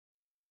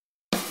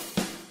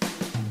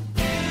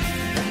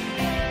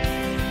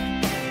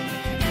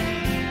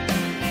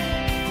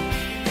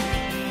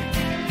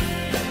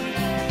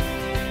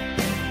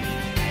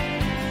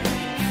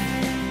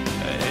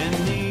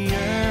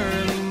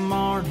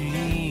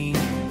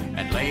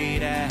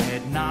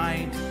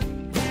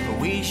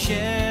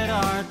shed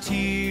our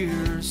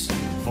tears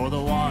for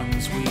the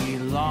ones we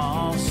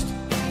lost.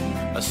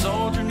 A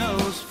soldier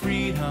knows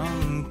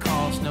freedom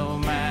costs no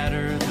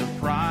matter the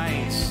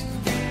price.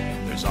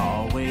 There's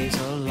always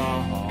a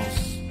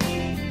loss.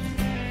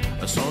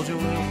 A soldier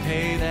will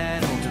pay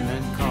that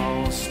ultimate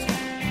cost.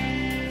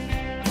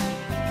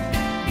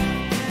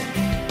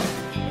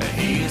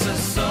 He's a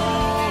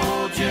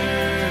soldier.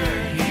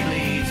 He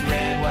bleeds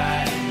red,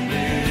 white, and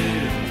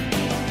blue.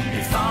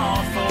 He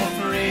fought for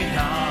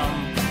freedom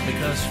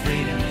because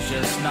freedom is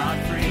just not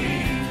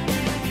free.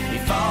 He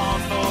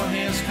fought for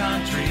his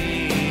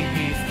country.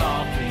 He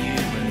fought for you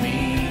and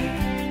me.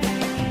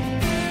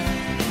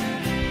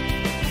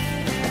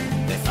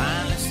 They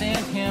finally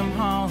sent him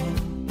home.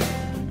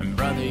 And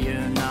brother,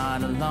 you're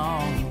not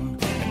alone.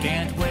 I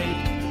can't wait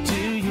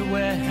till you're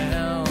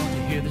well to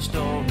hear the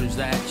stories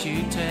that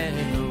you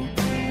tell.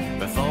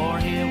 Before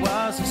he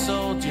was a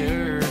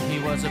soldier, he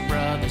was a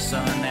brother,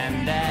 son,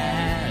 and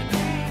dad.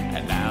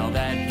 And now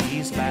that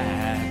he's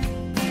back,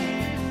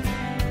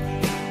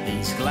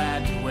 he's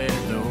glad to wear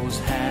those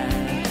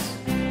hats.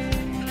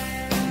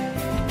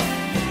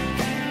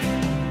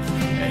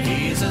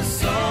 He's a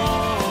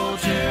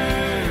soldier.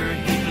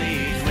 He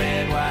bleeds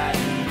red, white,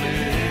 and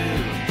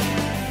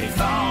blue. He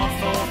fought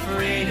for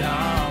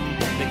freedom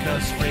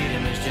because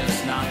freedom is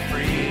just not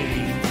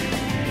free.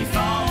 He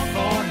fought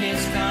for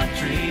his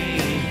country.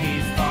 He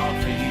fought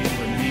for you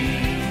and me.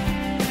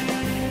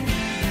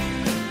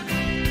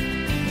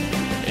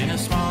 In a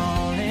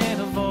small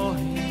little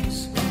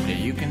voice that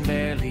you can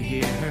barely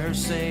hear her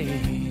say,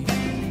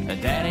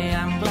 Daddy,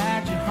 I'm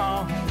glad you're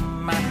home.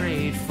 I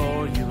prayed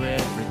for you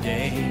every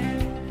day.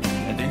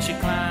 And then she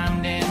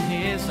climbed in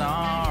his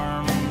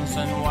arms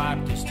and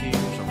wiped his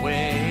tears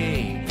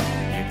away.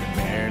 You can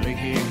barely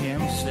hear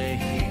him say,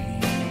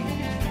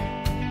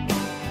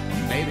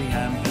 baby,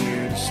 I'm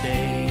here to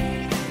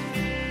stay.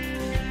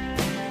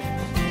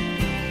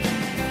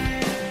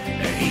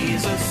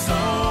 He's a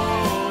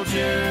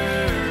soldier,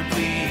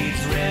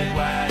 bleeds red,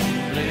 white,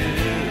 and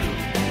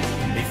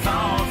blue. He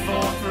fought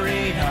for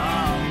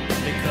freedom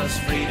because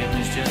freedom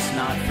is just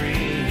not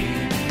free.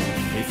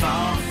 He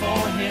fought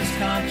for his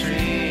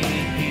country.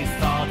 He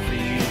fought for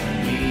you and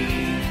me.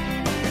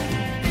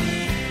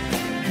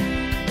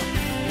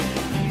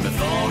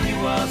 Before he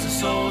was a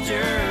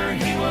soldier,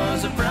 he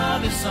was a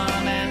brother,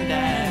 son, and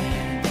dad.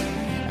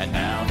 And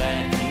now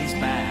that he's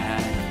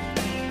back,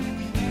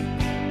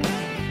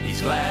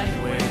 he's glad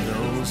to wear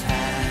those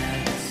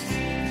hats.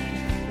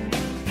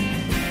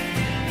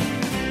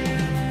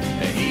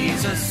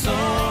 He's a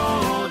soldier.